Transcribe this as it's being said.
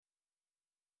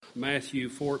Matthew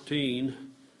 14,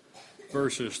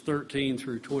 verses 13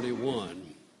 through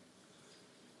 21.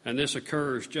 And this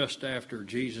occurs just after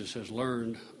Jesus has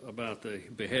learned about the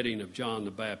beheading of John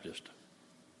the Baptist.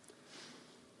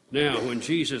 Now, when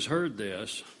Jesus heard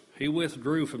this, he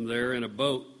withdrew from there in a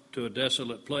boat to a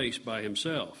desolate place by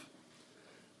himself.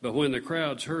 But when the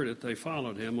crowds heard it, they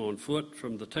followed him on foot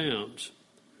from the towns.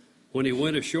 When he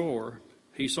went ashore,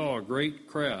 he saw a great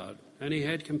crowd, and he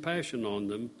had compassion on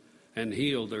them and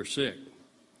healed their sick.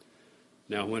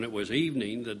 Now, when it was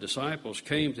evening, the disciples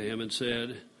came to him and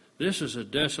said, "This is a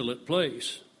desolate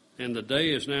place, and the day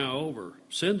is now over.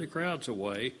 Send the crowds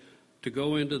away to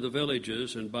go into the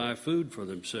villages and buy food for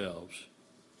themselves."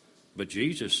 But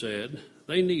Jesus said,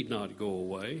 "They need not go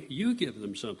away. You give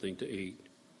them something to eat."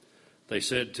 They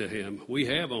said to him, "We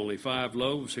have only 5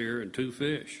 loaves here and 2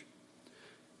 fish."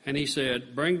 And he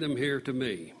said, "Bring them here to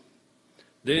me."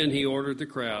 Then he ordered the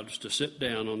crowds to sit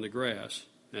down on the grass,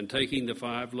 and taking the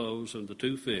 5 loaves and the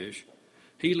 2 fish,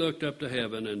 he looked up to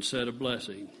heaven and said a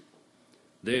blessing.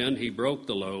 Then he broke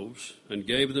the loaves and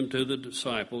gave them to the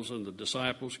disciples, and the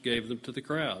disciples gave them to the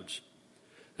crowds.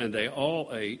 And they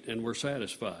all ate and were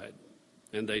satisfied.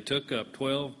 And they took up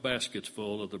 12 baskets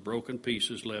full of the broken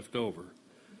pieces left over.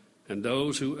 And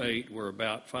those who ate were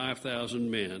about 5,000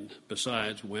 men,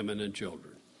 besides women and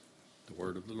children. The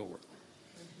word of the Lord.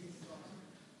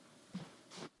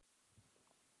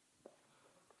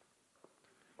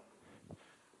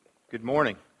 Good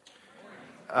morning.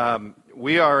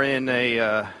 We are in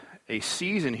a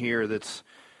season here that's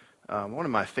one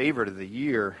of my favorite of the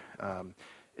year.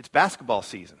 It's basketball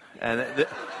season, and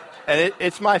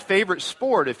it's my favorite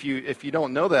sport. If you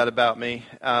don't know that about me,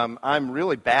 I'm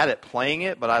really bad at playing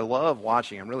it, but I love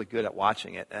watching. I'm really good at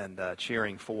watching it and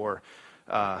cheering for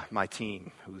my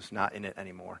team, who's not in it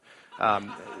anymore.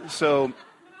 So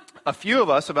a few of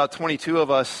us, about 22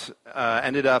 of us,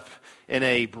 ended up in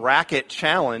a bracket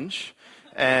challenge.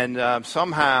 And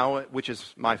somehow, which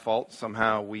is my fault,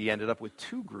 somehow we ended up with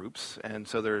 2 groups. And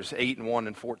so there's 8 in one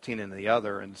and 14 in the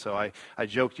other. And so I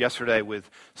joked yesterday with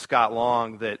Scott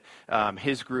Long that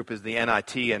his group is the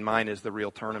NIT and mine is the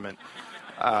real tournament.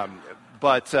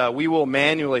 But we will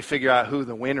manually figure out who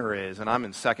the winner is. And I'm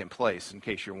in second place, in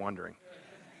case you're wondering.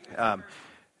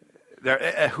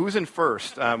 Who's in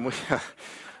first?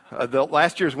 The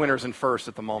last year's winner's in first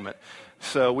at the moment.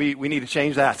 So we need to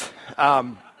change that.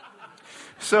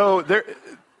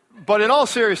 But in all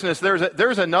seriousness,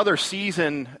 there's another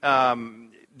season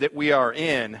that we are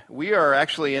in. We are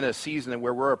actually in a season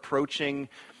where we're approaching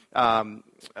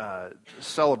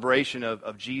celebration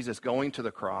of Jesus going to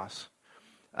the cross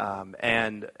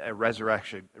and a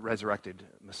resurrected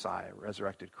Messiah,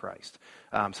 resurrected Christ.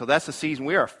 So that's the season.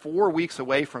 We are 4 weeks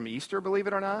away from Easter, believe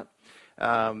it or not.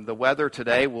 The weather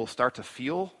today will start to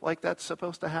feel like that's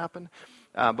supposed to happen.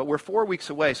 But we're 4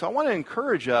 weeks away. So I want to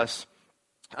encourage us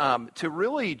to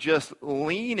really just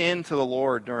lean into the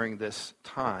Lord during this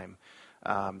time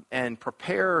and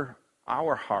prepare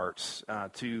our hearts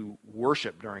to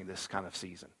worship during this kind of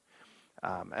season.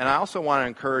 And I also want to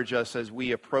encourage us as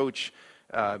we approach,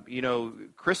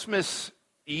 Christmas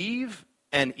Eve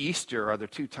and Easter are the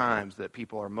 2 times that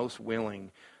people are most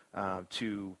willing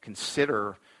to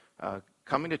consider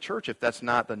coming to church if that's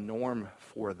not the norm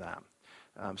for them.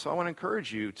 So I want to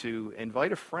encourage you to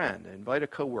invite a friend, invite a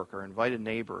coworker, invite a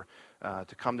neighbor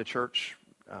to come to church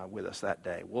with us that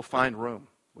day. We'll find room.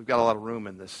 We've got a lot of room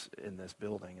in this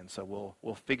building, and so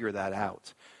we'll figure that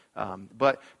out.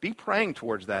 But be praying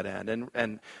towards that end,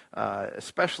 and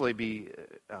especially be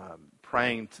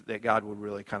praying that God would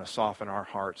really kind of soften our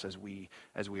hearts as we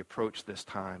approach this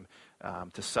time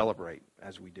to celebrate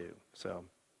as we do. So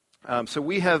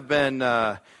we have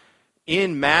been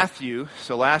in Matthew.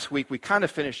 So last week we kind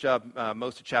of finished up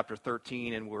most of chapter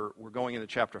 13, and we're going into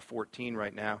chapter 14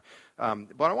 right now.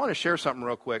 But I want to share something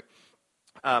real quick.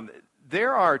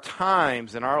 There are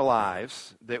times in our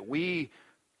lives that we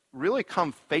really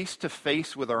come face to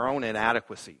face with our own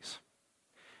inadequacies.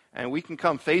 And we can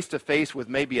come face to face with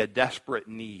maybe a desperate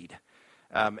need.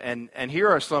 And here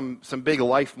are some big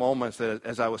life moments that,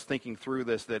 as I was thinking through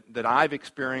this, that I've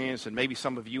experienced, and maybe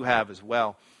some of you have as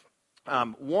well.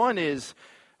 One is,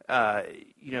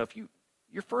 if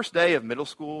your first day of middle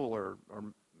school or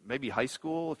maybe high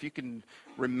school, if you can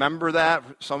remember that.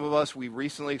 Some of us, we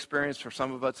recently experienced. For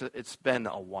some of us, it's been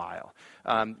a while.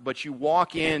 But you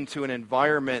walk into an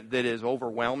environment that is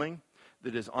overwhelming,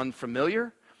 that is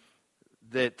unfamiliar,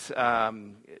 that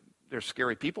there's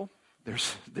scary people.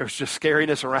 There's just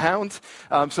scariness around.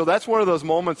 So that's one of those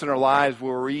moments in our lives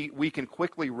where we can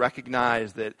quickly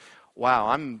recognize that, wow,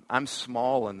 I'm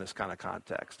small in this kind of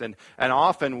context. And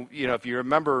often, if you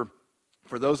remember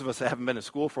For those of us that haven't been in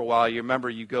school for a while, you remember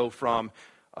you go from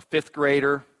a fifth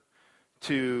grader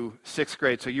to sixth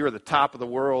grade. So you were the top of the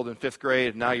world in fifth grade,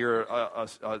 and now you're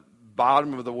a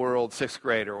bottom of the world sixth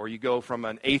grader. Or you go from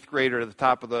an eighth grader to the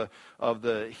top of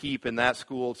the heap in that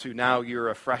school to now you're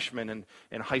a freshman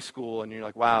in high school, and you're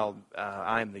like, wow,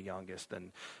 I'm the youngest.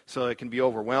 And so it can be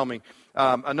overwhelming.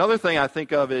 Another thing I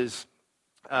think of is,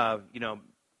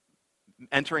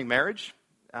 entering marriage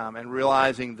and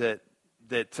realizing that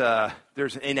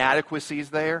there's inadequacies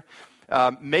there.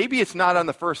 Maybe it's not on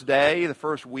the first day, the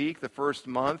first week, the first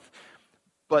month,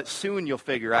 but soon you'll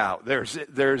figure out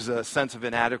there's a sense of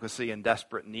inadequacy and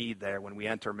desperate need there when we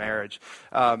enter marriage.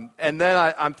 And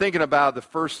then I'm thinking about the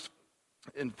first,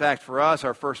 in fact, for us,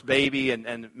 our first baby,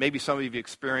 and maybe some of you have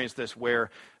experienced this, where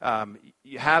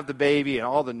you have the baby and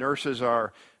all the nurses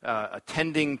are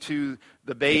attending to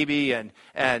the baby,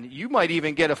 and you might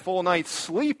even get a full night's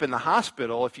sleep in the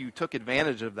hospital if you took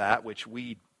advantage of that, which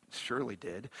we surely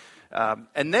did.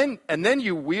 And then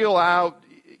you wheel out,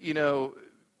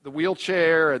 the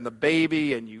wheelchair and the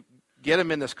baby, and you get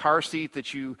him in this car seat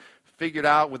that you figured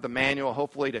out with the manual,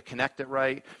 hopefully, to connect it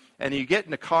right. And you get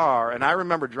in the car, and I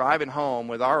remember driving home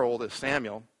with our oldest,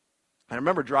 Samuel. I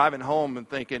remember driving home and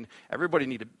thinking, everybody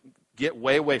need to get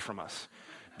way away from us,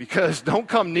 because don't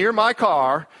come near my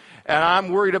car. And I'm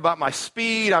worried about my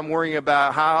speed. I'm worrying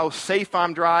about how safe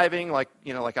I'm driving, like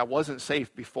I wasn't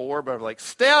safe before, but I'm like,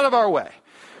 stay out of our way.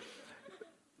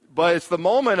 But it's the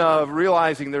moment of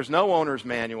realizing there's no owner's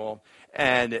manual,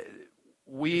 and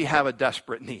we have a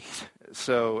desperate need.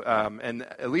 So, and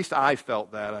at least I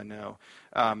felt that, I know.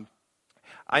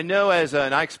 I know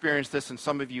and I experienced this, and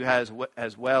some of you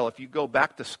as well, if you go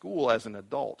back to school as an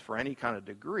adult for any kind of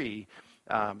degree,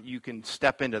 you can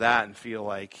step into that and feel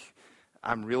like,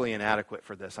 I'm really inadequate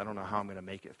for this. I don't know how I'm going to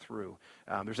make it through.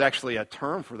 There's actually a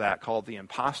term for that called the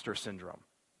imposter syndrome,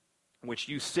 in which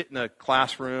you sit in a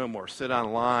classroom or sit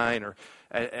online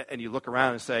and you look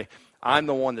around and say, I'm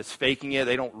the one that's faking it.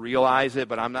 They don't realize it,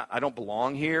 but I don't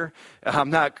belong here. I'm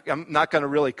not going to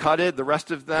really cut it. The rest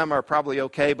of them are probably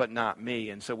okay, but not me.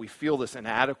 And so we feel this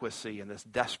inadequacy and this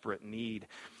desperate need.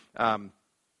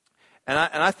 And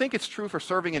I think it's true for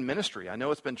serving in ministry. I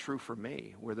know it's been true for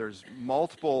me, where there's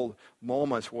multiple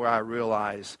moments where I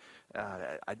realize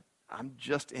I'm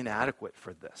just inadequate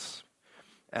for this.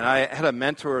 And I had a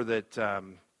mentor that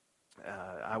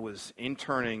I was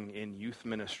interning in youth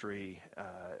ministry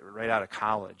right out of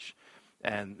college.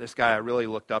 And this guy I really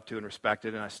looked up to and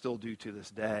respected, and I still do to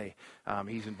this day.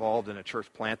 He's involved in a church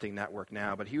planting network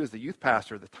now, but he was the youth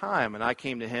pastor at the time, and I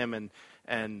came to him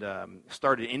and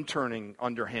started interning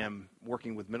under him,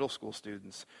 working with middle school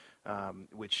students,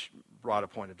 which brought a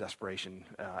point of desperation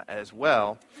as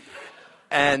well.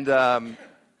 And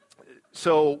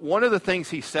so one of the things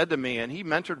he said to me, and he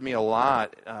mentored me a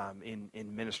lot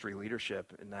in ministry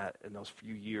leadership in those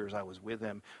few years I was with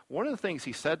him. One of the things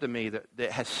he said to me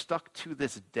that has stuck to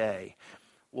this day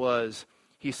was,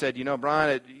 he said,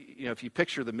 Brian, if you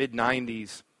picture the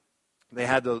mid-'90s, they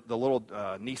had the little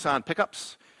Nissan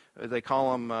pickups. They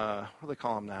call them, what do they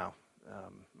call them now?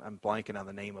 I'm blanking on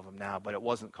the name of them now, but it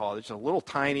wasn't called. It's a little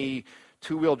tiny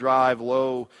two-wheel drive,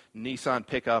 low Nissan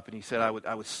pickup. And he said, I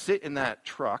would sit in that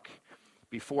truck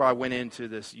before I went into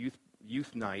this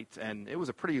youth night, and it was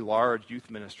a pretty large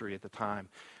youth ministry at the time.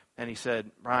 And he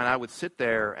said, Brian, I would sit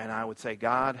there and I would say,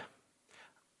 God,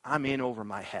 I'm in over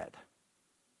my head.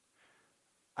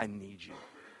 I need you.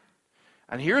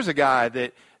 And here's a guy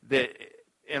that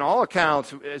in all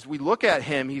accounts, as we look at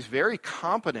him, he's very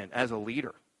competent as a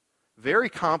leader, very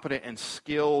competent and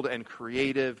skilled and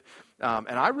creative. And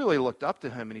I really looked up to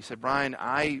him, and he said, Brian,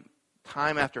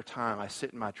 time after time, I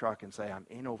sit in my truck and say, I'm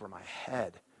in over my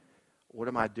head. What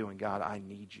am I doing? God, I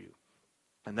need you.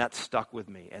 And that stuck with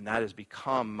me, and that has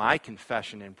become my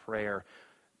confession in prayer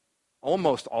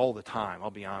almost all the time,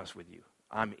 I'll be honest with you.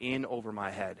 I'm in over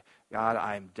my head. God,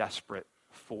 I am desperate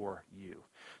for you.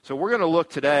 So we're going to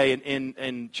look today,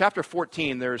 in chapter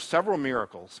 14, there's several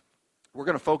miracles. We're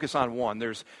going to focus on one.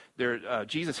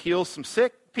 Jesus heals some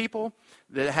sick people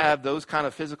that have those kind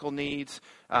of physical needs.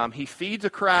 He feeds a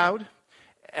crowd.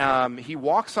 He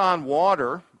walks on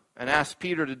water and asks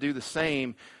Peter to do the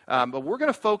same. But we're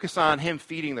going to focus on him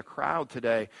feeding the crowd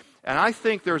today. And I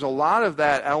think there's a lot of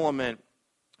that element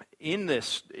in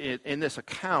this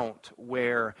account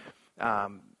where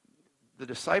the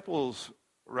disciples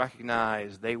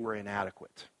recognized they were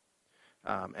inadequate.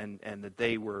 And that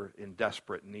they were in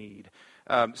desperate need.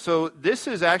 So this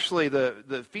is actually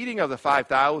the feeding of the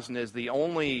 5,000 is the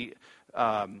only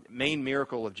main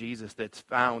miracle of Jesus that's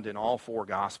found in all four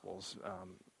Gospels.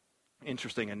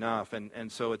 Interesting enough,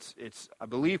 and so it's I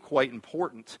believe quite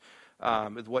important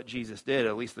with what Jesus did.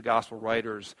 At least the gospel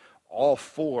writers, all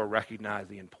four, recognize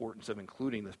the importance of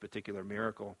including this particular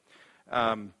miracle.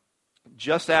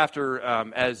 Just after,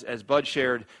 as Bud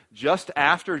shared, just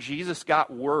after Jesus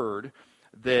got word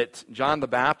that John the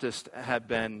Baptist had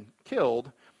been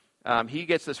killed, he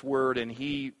gets this word and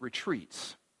he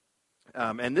retreats.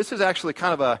 And this is actually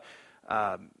kind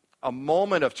of a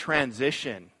moment of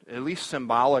transition, at least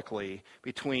symbolically,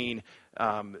 between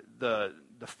the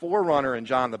forerunner in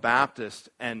John the Baptist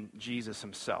and Jesus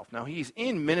himself. Now, he's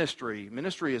in ministry.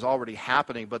 Ministry is already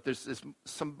happening, but there's this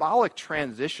symbolic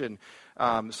transition,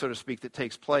 so to speak, that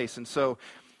takes place. And so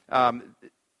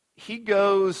he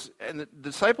goes, and the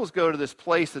disciples go to this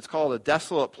place that's called a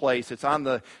desolate place. It's on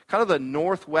the kind of the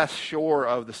northwest shore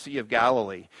of the Sea of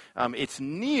Galilee. It's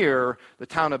near the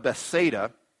town of Bethsaida,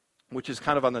 which is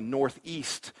kind of on the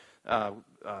northeast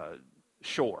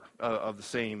shore of the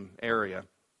same area.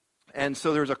 And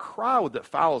so there's a crowd that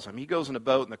follows him. He goes in a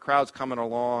boat, and the crowd's coming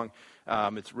along.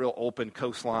 It's real open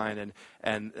coastline,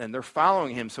 and they're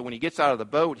following him. So when he gets out of the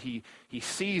boat, he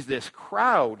sees this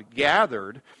crowd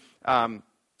gathered, and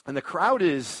the crowd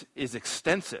is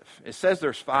extensive. It says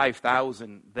there's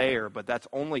 5,000 there, but that's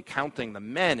only counting the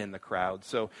men in the crowd.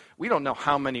 So we don't know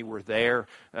how many were there.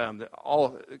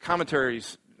 All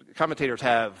commentators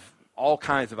have all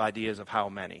kinds of ideas of how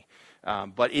many.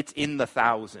 But it's in the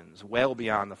thousands, well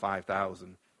beyond the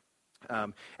 5,000.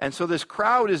 And so this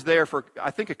crowd is there for,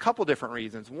 I think, a couple different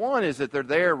reasons. One is that they're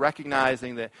there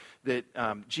recognizing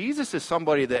that Jesus is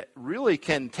somebody that really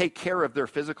can take care of their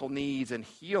physical needs and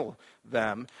heal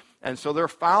them. And so they're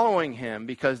following him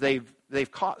because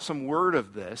they've caught some word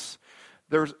of this.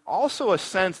 There's also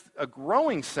a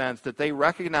growing sense that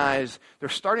they're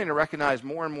starting to recognize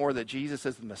more and more that Jesus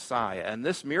is the Messiah. And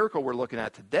this miracle we're looking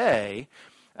at today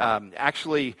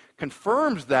actually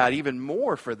confirms that even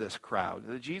more for this crowd,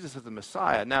 that Jesus is the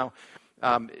Messiah. Now,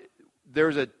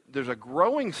 there's a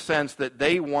growing sense that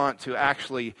they want to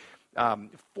actually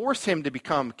force him to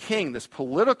become king, this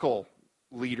political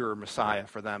leader, Messiah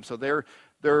for them. So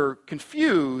they're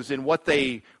confused in what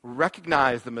they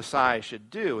recognize the Messiah should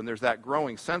do, and there's that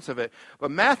growing sense of it. But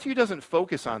Matthew doesn't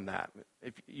focus on that.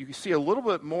 If you see a little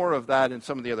bit more of that in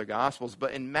some of the other Gospels,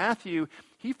 but in Matthew,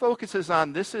 he focuses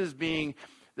on this is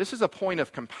a point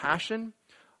of compassion,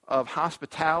 of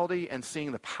hospitality, and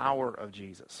seeing the power of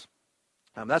Jesus.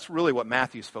 That's really what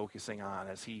Matthew's focusing on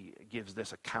as he gives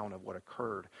this account of what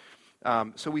occurred.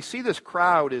 So we see this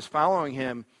crowd is following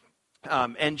him,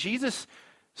 and Jesus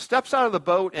steps out of the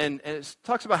boat and it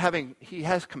talks about he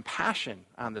has compassion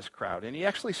on this crowd. And he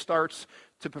actually starts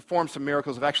to perform some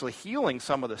miracles of actually healing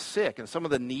some of the sick and some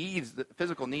of the needs, the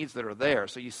physical needs that are there.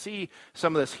 So you see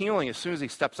some of this healing as soon as he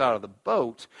steps out of the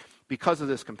boat because of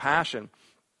this compassion.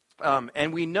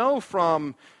 And we know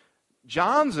from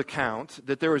John's account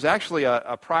that there was actually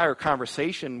a prior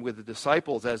conversation with the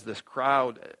disciples as this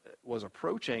crowd was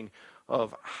approaching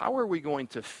of how are we going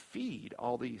to feed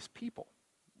all these people?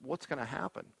 What's going to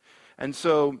happen? And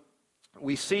so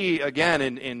we see again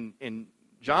in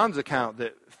John's account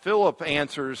that Philip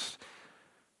answers,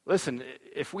 listen,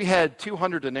 if we had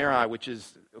 200 denarii, which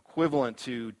is equivalent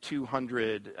to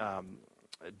 200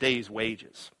 days'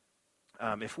 wages,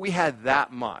 if we had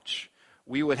that much,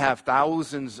 we would have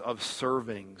thousands of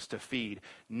servings to feed,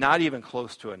 not even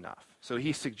close to enough. So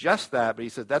he suggests that, but he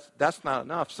said that's not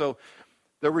enough. So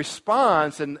the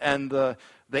response and the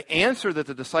answer that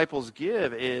the disciples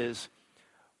give is,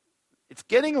 it's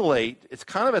getting late. It's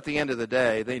kind of at the end of the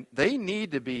day. They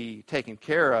need to be taken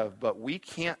care of, but we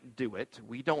can't do it.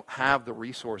 We don't have the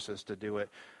resources to do it.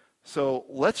 So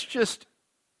let's just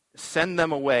send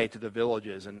them away to the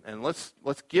villages and let's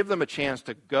give them a chance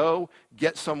to go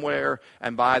get somewhere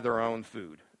and buy their own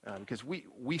food. Because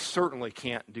we certainly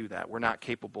can't do that. We're not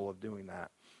capable of doing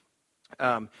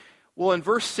that. Well, in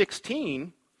verse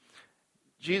 16,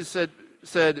 Jesus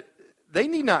said, they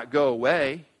need not go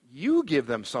away. You give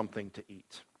them something to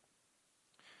eat.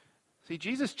 See,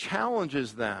 Jesus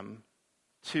challenges them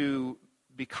to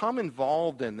become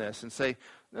involved in this and say,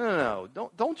 no,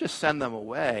 don't just send them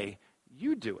away.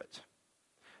 You do it.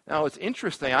 Now, it's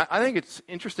interesting. I think it's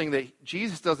interesting that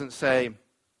Jesus doesn't say,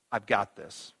 I've got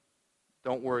this.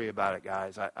 Don't worry about it,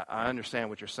 guys. I understand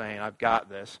what you're saying. I've got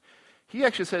this. He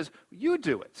actually says, you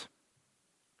do it.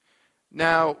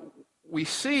 Now, we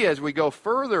see as we go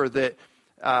further that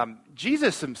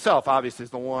Jesus himself, obviously, is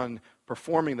the one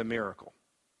performing the miracle.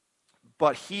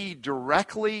 But he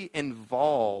directly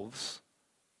involves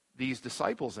these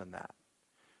disciples in that.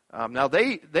 Now,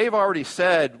 they've already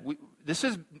said, this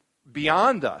is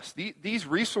beyond us. These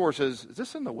resources, is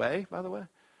this in the way, by the way?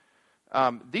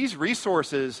 These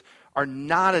resources are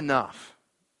not enough.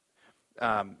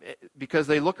 because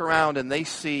they look around and they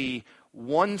see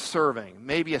one serving,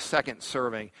 maybe a second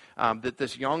serving, that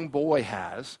this young boy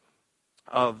has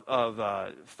of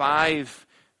 5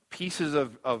 pieces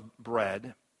of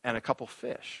bread and a couple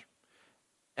fish.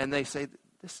 And they say,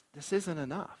 this isn't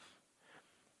enough.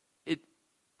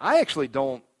 I actually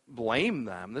don't blame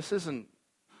them. This isn't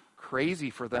crazy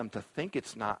for them to think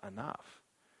it's not enough.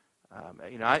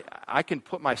 I can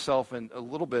put myself in a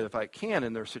little bit, if I can,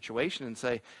 in their situation and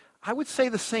say, I would say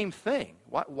the same thing.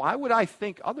 Why would I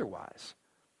think otherwise?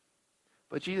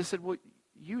 But Jesus said, well,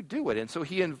 you do it. And so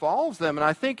he involves them. And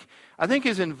I think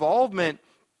his involvement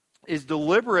is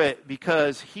deliberate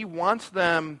because he wants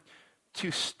them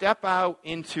to step out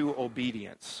into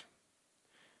obedience.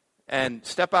 And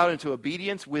step out into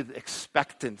obedience with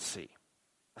expectancy.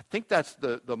 I think that's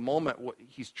the moment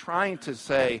he's trying to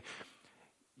say,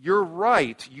 you're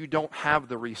right, you don't have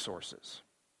the resources.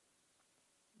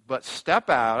 But step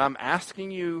out, I'm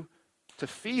asking you to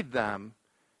feed them,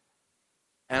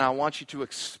 and I want you to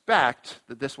expect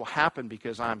that this will happen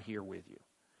because I'm here with you.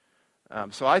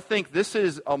 So I think this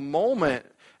is a moment,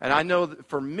 and I know that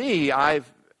for me, I've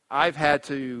had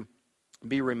to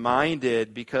be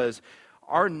reminded because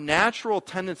our natural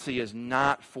tendency is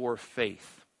not for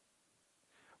faith.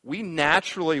 We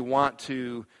naturally want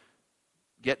to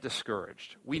get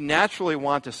discouraged. We naturally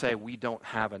want to say we don't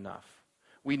have enough.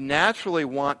 We naturally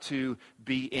want to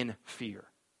be in fear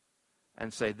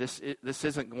and say this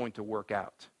isn't going to work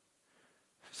out.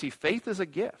 See, faith is a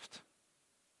gift.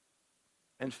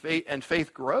 And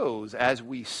faith grows as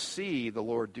we see the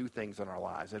Lord do things in our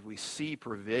lives. As we see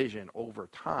provision over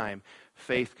time,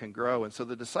 faith can grow. And so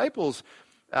the disciples,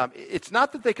 it's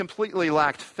not that they completely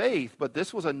lacked faith, but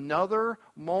this was another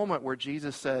moment where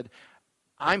Jesus said,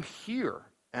 I'm here,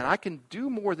 and I can do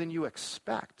more than you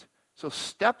expect. So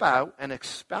step out and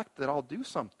expect that I'll do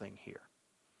something here.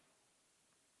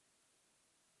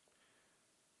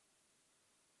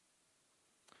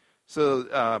 So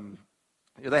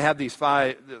they have these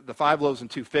the 5 loaves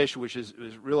and 2 fish, which is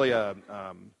really a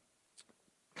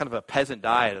kind of a peasant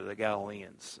diet of the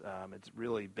Galileans. It's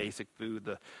really basic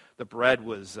food. The bread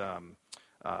was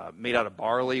made out of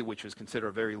barley, which was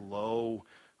considered very low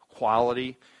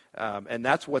quality, and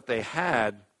that's what they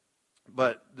had.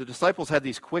 But the disciples had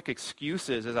these quick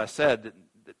excuses, as I said,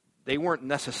 that they weren't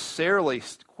necessarily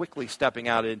quickly stepping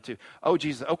out into, oh,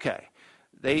 Jesus, okay.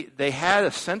 They had a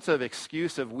sense of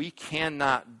excuse of we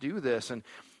cannot do this. And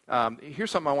here's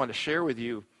something I want to share with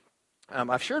you.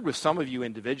 I've shared with some of you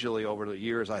individually over the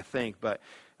years, I think, but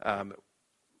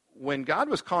when God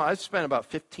was calling, I spent about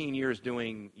 15 years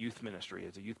doing youth ministry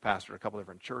as a youth pastor at a couple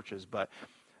different churches, but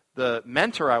the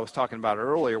mentor I was talking about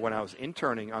earlier, when I was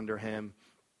interning under him,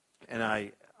 and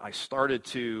I started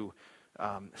to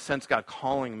sense God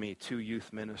calling me to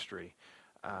youth ministry,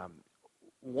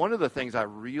 one of the things I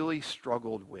really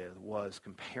struggled with was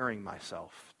comparing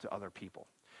myself to other people.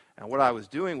 And what I was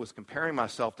doing was comparing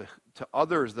myself to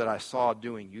others that I saw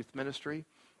doing youth ministry.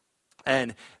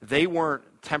 And they weren't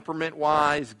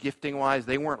temperament-wise, gifting-wise,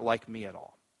 they weren't like me at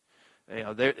all.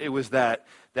 It was that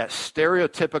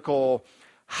stereotypical,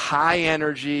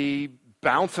 high-energy,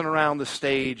 bouncing around the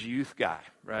stage youth guy,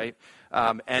 right?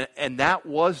 And that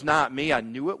was not me. I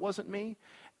knew it wasn't me.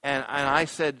 And I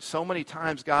said so many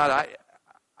times, God,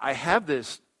 I have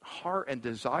this heart and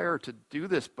desire to do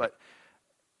this, but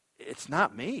it's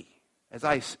not me. As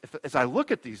I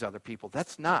look at these other people,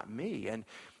 that's not me.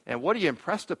 And what he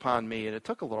impressed upon me, and it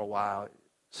took a little while,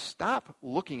 stop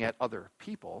looking at other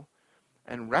people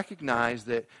and recognize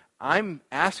that I'm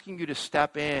asking you to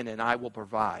step in and I will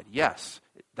provide. Yes,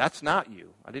 that's not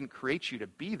you. I didn't create you to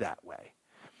be that way.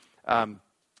 And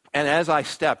as I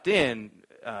stepped in,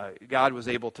 God was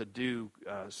able to do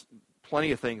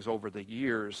plenty of things over the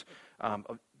years,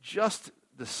 of just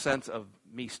the sense of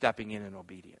me stepping in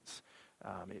obedience.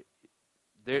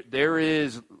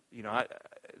 There's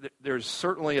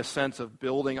certainly a sense of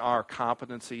building our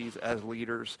competencies as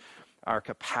leaders, our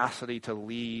capacity to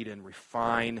lead and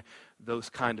refine those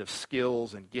kind of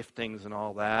skills and giftings and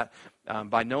all that.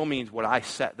 By no means would I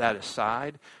set that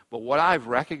aside, but what I've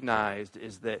recognized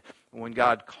is that when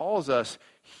God calls us,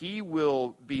 he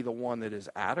will be the one that is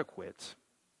adequate.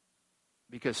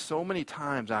 Because so many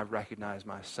times I've recognized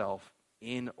myself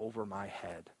in over my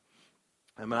head.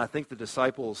 And I think the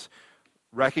disciples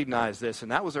recognized this,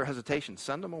 and that was their hesitation.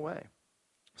 Send them away.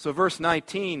 So verse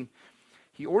 19,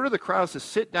 he ordered the crowds to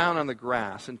sit down on the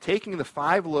grass, and taking the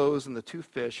 5 loaves and the 2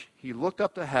 fish, he looked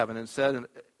up to heaven and said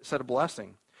a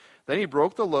blessing. Then he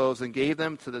broke the loaves and gave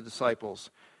them to the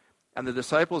disciples, and the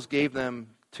disciples gave them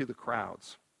to the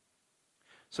crowds.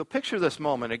 So picture this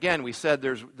moment. Again, we said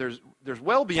there's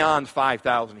well beyond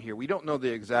 5,000 here. We don't know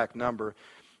the exact number,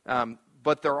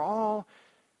 but they're all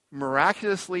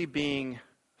miraculously being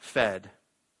fed.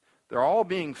 They're all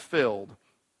being filled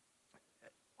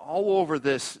all over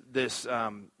this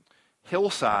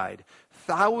hillside.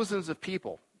 Thousands of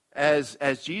people. As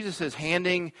Jesus is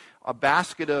handing a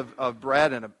basket of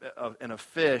bread and a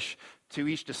fish to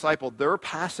each disciple, they're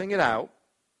passing it out,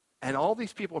 and all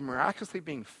these people are miraculously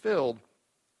being filled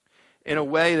in a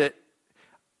way that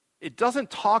it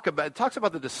talks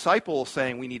about the disciples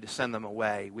saying we need to send them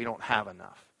away, we don't have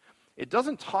enough. It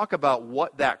doesn't talk about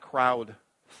what that crowd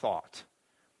thought.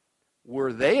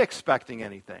 Were they expecting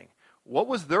anything? What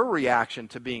was their reaction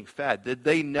to being fed? Did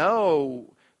they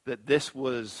know that this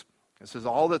is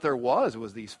all that there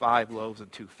was these 5 loaves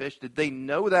and 2 fish? Did they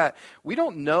know that? We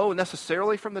don't know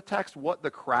necessarily from the text what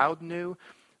the crowd knew,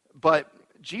 but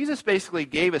Jesus basically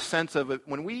gave a sense of it.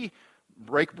 When we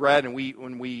break bread and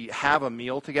when we have a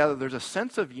meal together, there's a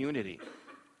sense of unity.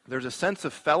 There's a sense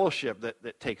of fellowship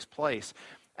that takes place.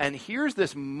 And here's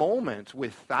this moment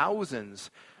with thousands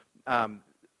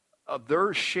of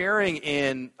their sharing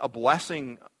in a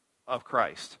blessing of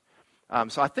Christ.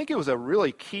 So I think it was a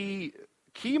really key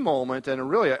moment, and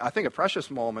a precious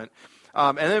moment.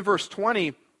 And then verse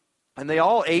 20, and they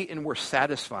all ate and were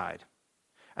satisfied.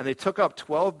 And they took up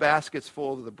 12 baskets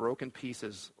full of the broken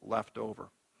pieces left over.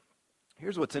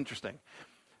 Here's what's interesting.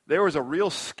 There was a real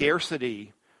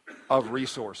scarcity of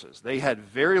resources. They had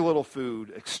very little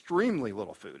food, extremely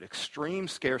little food, extreme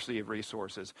scarcity of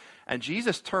resources. And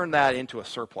Jesus turned that into a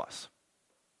surplus.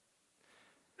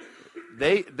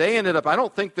 They ended up, I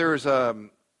don't think there's,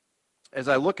 as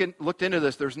I looked into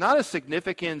this, there's not a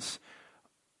significance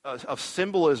of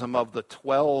symbolism of the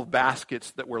 12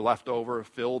 baskets that were left over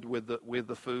filled with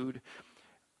the food.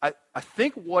 I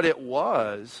think what it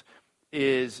was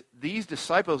is these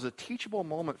disciples, a teachable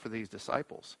moment for these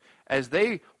disciples. As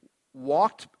they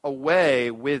walked away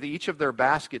with each of their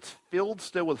baskets filled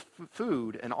still with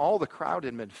food, and all the crowd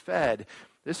had been fed,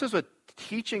 this is a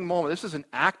teaching moment. This is an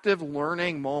active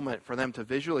learning moment for them to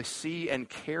visually see and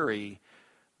carry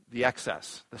the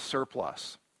excess, the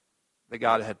surplus that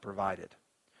God had provided.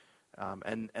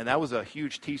 And that was a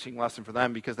huge teaching lesson for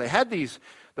them, because they had the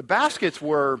baskets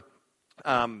were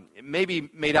maybe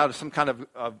made out of some kind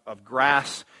of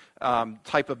grass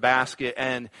type of basket,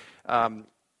 and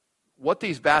what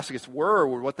these baskets were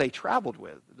what they traveled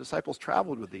with. The disciples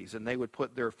traveled with these, and they would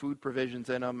put their food provisions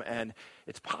in them, and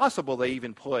it's possible they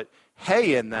even put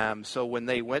hay in them, so when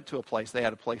they went to a place, they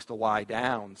had a place to lie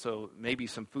down. So maybe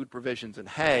some food provisions and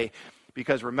hay,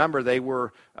 because remember, they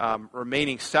were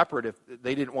remaining separate if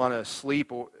they didn't want to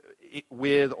sleep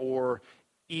with or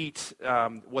eat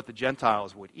what the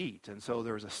Gentiles would eat. And so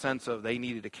there was a sense of they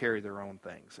needed to carry their own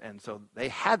things. And so they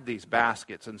had these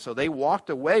baskets. And so they walked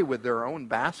away with their own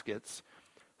baskets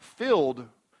filled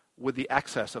with the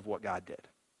excess of what God did.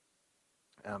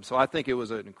 So I think it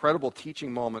was an incredible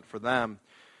teaching moment for them.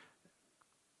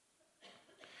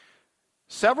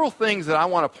 Several things that I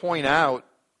want to point out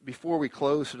before we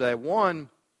close today. One,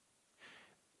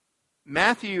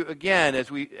 Matthew, again,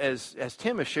 as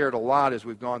Tim has shared a lot as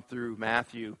we've gone through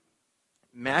Matthew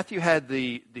had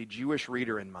the Jewish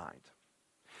reader in mind.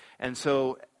 And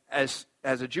so as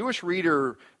a Jewish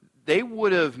reader, they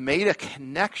would have made a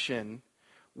connection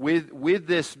with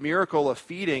this miracle of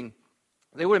feeding.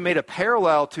 They would have made a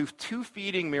parallel to 2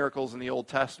 feeding miracles in the Old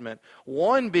Testament.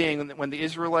 One being when the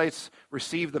Israelites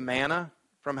received the manna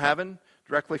from heaven,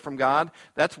 directly from God.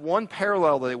 That's one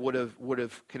parallel they would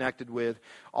have connected with.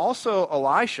 Also,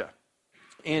 Elisha.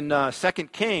 In 2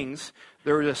 Kings,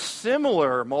 there was a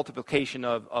similar multiplication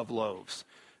of loaves,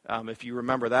 if you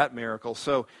remember that miracle.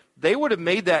 So they would have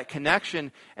made that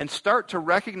connection and start to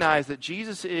recognize that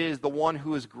Jesus is the one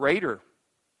who is greater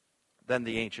than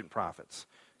the ancient prophets.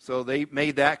 So they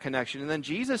made that connection. And then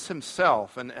Jesus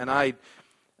himself, and I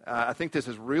think this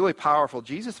is really powerful,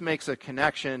 Jesus makes a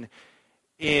connection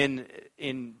in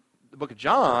the book of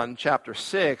John, chapter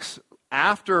 6,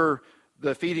 after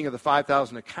the feeding of the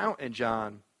 5,000 account in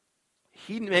John,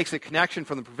 he makes a connection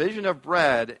from the provision of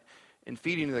bread and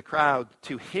feeding the crowd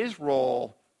to his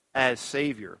role as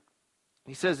Savior.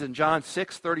 He says in John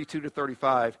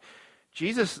 6:32-35,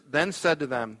 Jesus then said to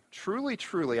them, "Truly,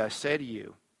 truly, I say to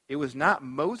you, it was not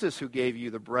Moses who gave you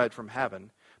the bread from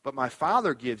heaven, but my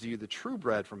Father gives you the true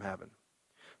bread from heaven.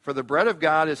 For the bread of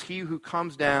God is he who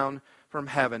comes down from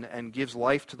heaven and gives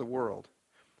life to the world."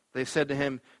 They said to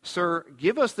him, "Sir,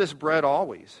 give us this bread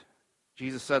always."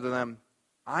 Jesus said to them,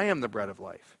 "I am the bread of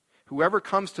life. Whoever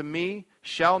comes to me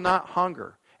shall not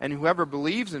hunger, and whoever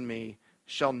believes in me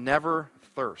shall never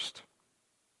thirst."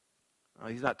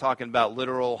 He's not talking about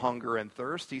literal hunger and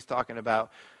thirst. He's talking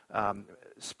about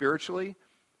spiritually.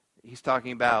 He's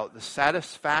talking about the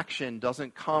satisfaction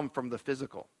doesn't come from the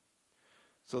physical.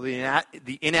 So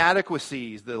the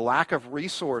inadequacies, the lack of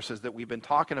resources that we've been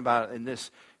talking about in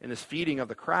this feeding of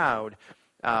the crowd,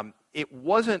 it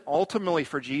wasn't ultimately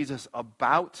for Jesus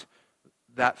about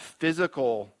that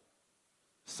physical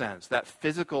sense, that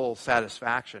physical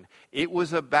satisfaction. It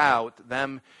was about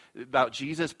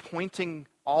Jesus pointing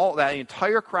all that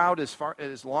entire crowd as far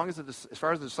as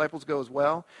the disciples go as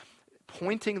well,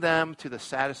 pointing them to the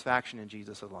satisfaction in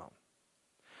Jesus alone.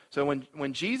 So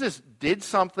when Jesus did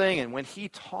something and when he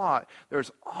taught,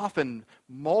 there's often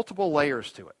multiple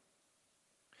layers to it.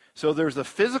 So there's the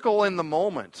physical in the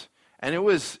moment, and it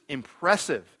was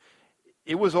impressive.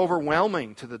 It was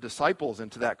overwhelming to the disciples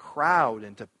and to that crowd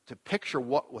and to picture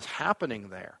what was happening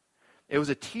there. It was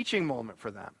a teaching moment for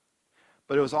them.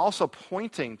 But it was also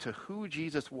pointing to who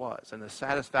Jesus was and the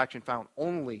satisfaction found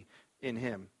only in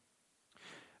him.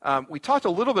 We talked a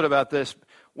little bit about this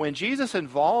when Jesus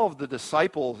involved the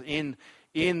disciples in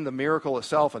the miracle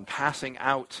itself and passing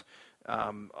out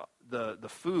the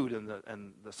food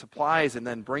and the supplies and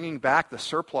then bringing back the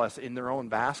surplus in their own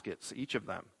baskets, each of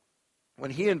them.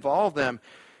 When he involved them,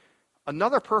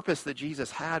 another purpose that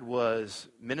Jesus had was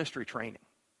ministry training.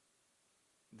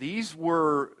 These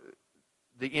were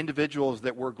the individuals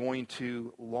that were going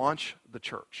to launch the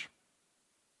church.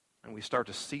 And we start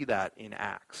to see that in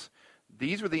Acts.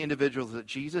 These were the individuals that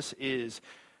Jesus is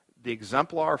the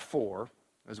exemplar for,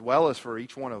 as well as for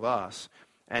each one of us.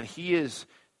 And he is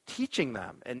teaching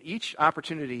them in each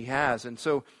opportunity he has. And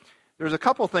so there's a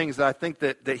couple things that I think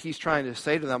that he's trying to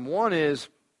say to them. One is,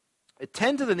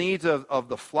 attend to the needs of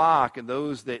the flock and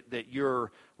those that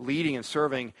you're leading and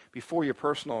serving before your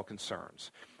personal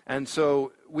concerns. And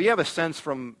so we have a sense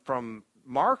from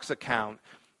Mark's account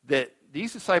that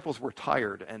these disciples were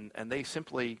tired, and they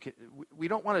simply, we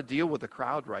don't want to deal with the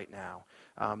crowd right now.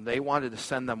 They wanted to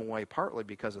send them away partly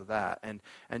because of that. And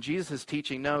Jesus is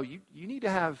teaching, no, you need to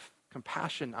have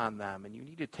compassion on them, and you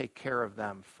need to take care of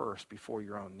them first before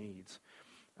your own needs.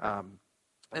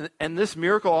 And this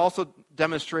miracle also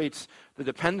demonstrates the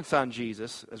dependence on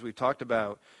Jesus, as we've talked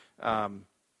about, that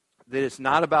it's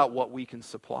not about what we can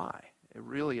supply. It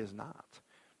really is not.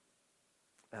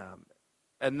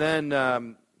 And then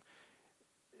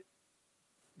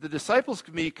the disciples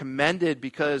can be commended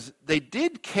because they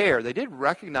did care. They did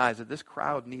recognize that this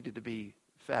crowd needed to be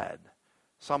fed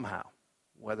somehow,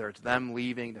 whether it's them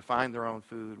leaving to find their own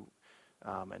food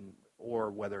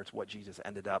or whether it's what Jesus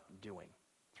ended up doing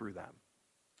through them.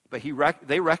 But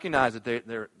they recognized that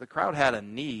the crowd had a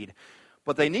need,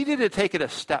 but they needed to take it a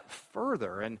step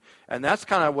further. And that's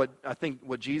kind of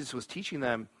what Jesus was teaching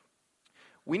them.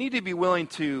 We need to be willing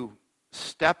to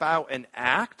step out and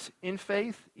act in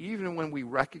faith, even when we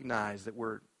recognize that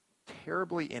we're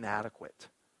terribly inadequate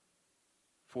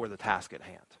for the task at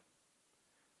hand.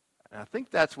 And I think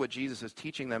that's what Jesus is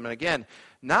teaching them. And again,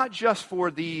 not just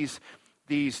for these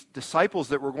disciples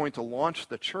that were going to launch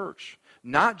the church,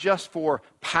 not just for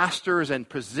pastors and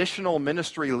positional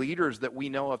ministry leaders that we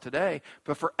know of today,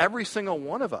 but for every single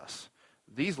one of us.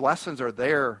 These lessons are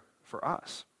there for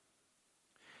us.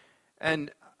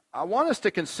 And I want us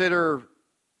to consider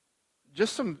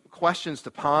just some questions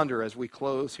to ponder as we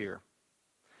close here.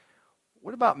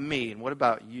 What about me and what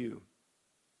about you?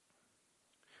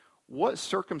 What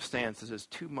circumstances is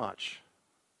too much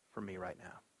for me right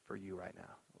now, for you right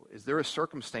now? Is there a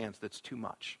circumstance that's too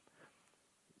much?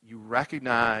 You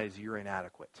recognize you're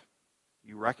inadequate.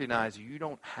 You recognize you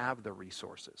don't have the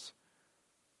resources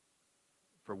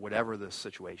for whatever the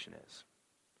situation is.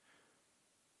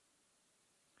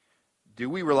 Do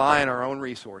we rely on our own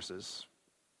resources,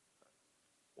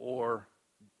 or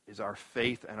is our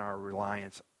faith and our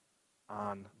reliance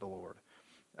on the Lord?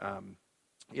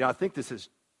 I think this has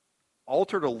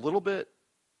altered a little bit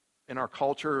in our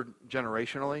culture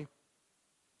generationally.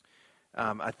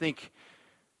 I think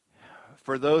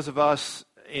for those of us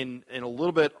in a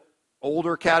little bit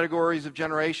older categories of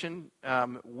generation,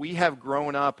 we have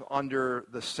grown up under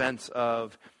the sense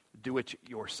of do it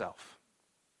yourself.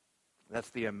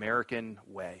 That's the American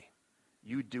way.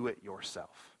 You do it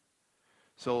yourself.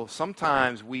 So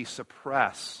sometimes we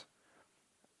suppress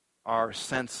our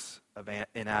sense of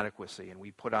inadequacy and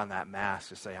we put on that mask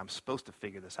to say, I'm supposed to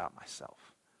figure this out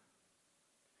myself.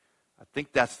 I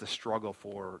think that's the struggle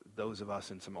for those of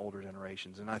us in some older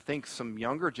generations. And I think some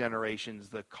younger generations,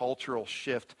 the cultural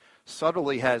shift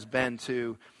subtly has been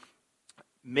to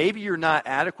maybe you're not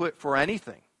adequate for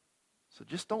anything, so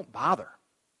just don't bother.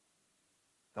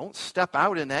 Don't step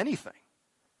out in anything.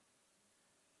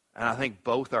 And I think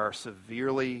both are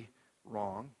severely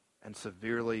wrong. and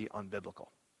severely unbiblical.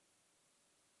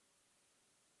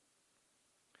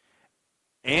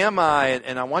 Am I,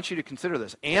 and I want you to consider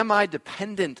this, am I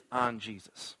dependent on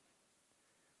Jesus?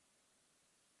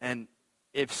 And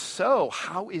if so,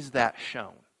 how is that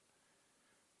shown?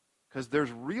 Because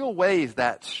there's real ways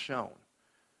that's shown.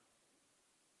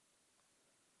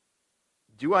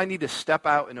 Do I need to step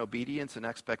out in obedience and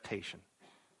expectation?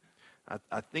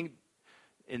 I think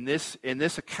in this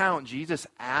account, Jesus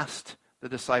asked the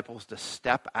disciples to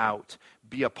step out,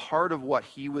 be a part of what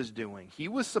he was doing. He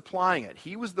was supplying it.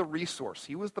 He was the resource.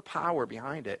 He was the power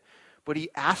behind it. But he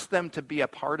asked them to be a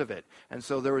part of it. And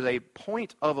so there was a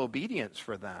point of obedience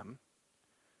for them,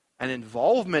 an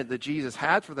involvement that Jesus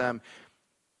had for them.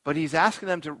 But he's asking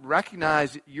them to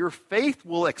recognize your faith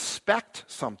will expect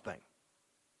something.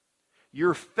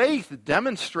 Your faith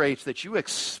demonstrates that you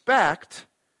expect,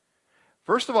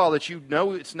 first of all, that you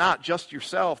know it's not just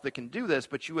yourself that can do this,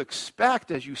 but you expect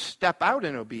as you step out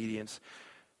in obedience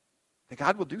that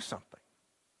God will do something,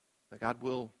 that God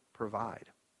will provide.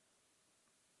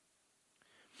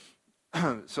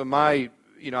 So I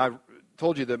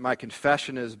told you that my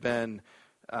confession has been,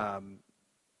 I'm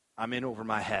in over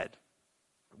my head,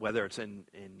 whether it's in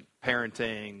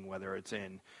parenting, whether it's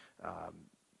in,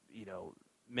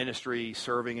 ministry,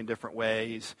 serving in different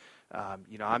ways.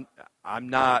 I'm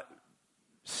not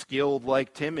skilled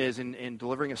like Tim is in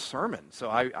delivering a sermon. So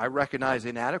I recognize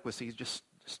inadequacies just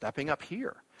stepping up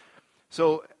here.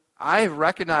 So I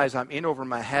recognize I'm in over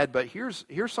my head, but here's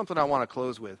something I want to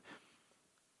close with.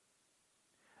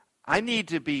 I need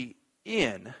to be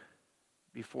in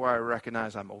before I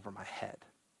recognize I'm over my head.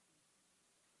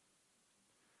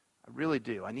 I really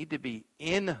do. I need to be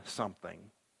in something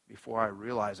before I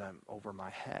realize I'm over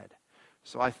my head.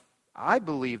 So I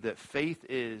believe that faith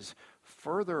is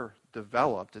further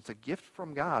developed. It's a gift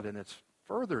from God, and it's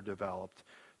further developed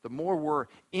the more we're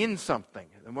in something,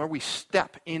 the more we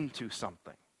step into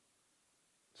something.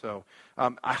 So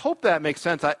I hope that makes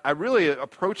sense. I really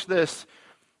approach this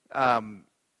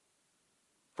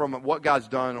from what God's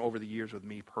done over the years with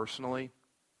me personally.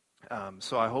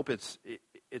 So I hope it's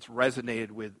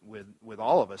resonated with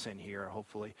all of us in here,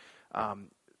 hopefully.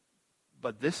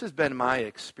 But this has been my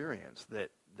experience that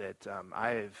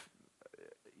I've,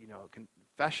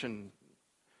 confession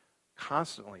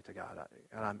constantly to God,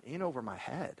 and I'm in over my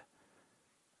head.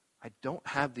 I don't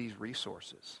have these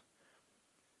resources.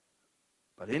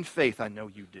 But in faith, I know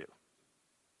you do.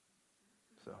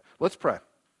 So let's pray.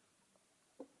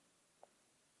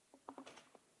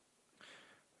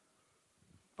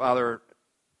 Father,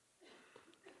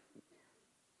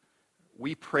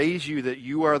 we praise you that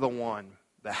you are the one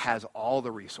that has all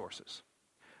the resources,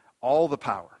 all the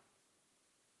power,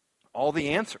 all the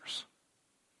answers.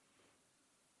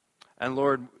 And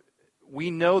Lord,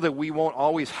 we know that we won't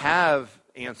always have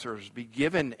answers, be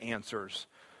given answers.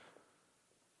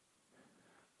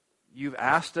 You've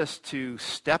asked us to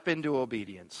step into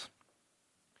obedience,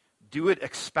 do it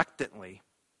expectantly,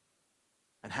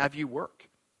 and have you work.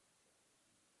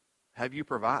 Have you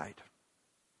provide.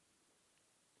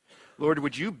 Lord,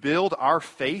 would you build our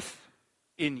faith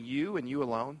in you and you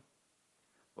alone?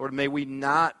 Lord, may we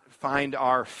not find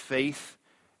our faith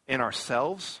in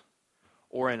ourselves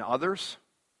or in others,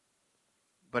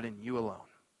 but in you alone.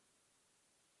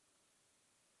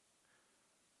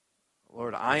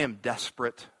 Lord, I am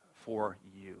desperate for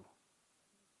you.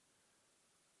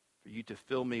 For you to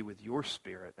fill me with your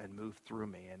Spirit and move through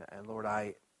me. And Lord,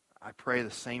 I pray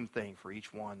the same thing for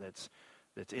each one that's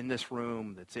in this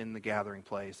room, that's in the gathering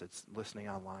place, that's listening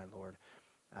online, Lord.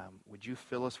 Would you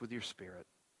fill us with your Spirit?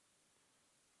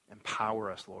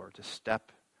 Empower us, Lord, to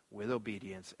step with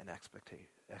obedience and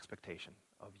expectation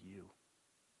of you.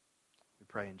 We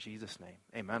pray in Jesus' name.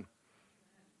 Amen.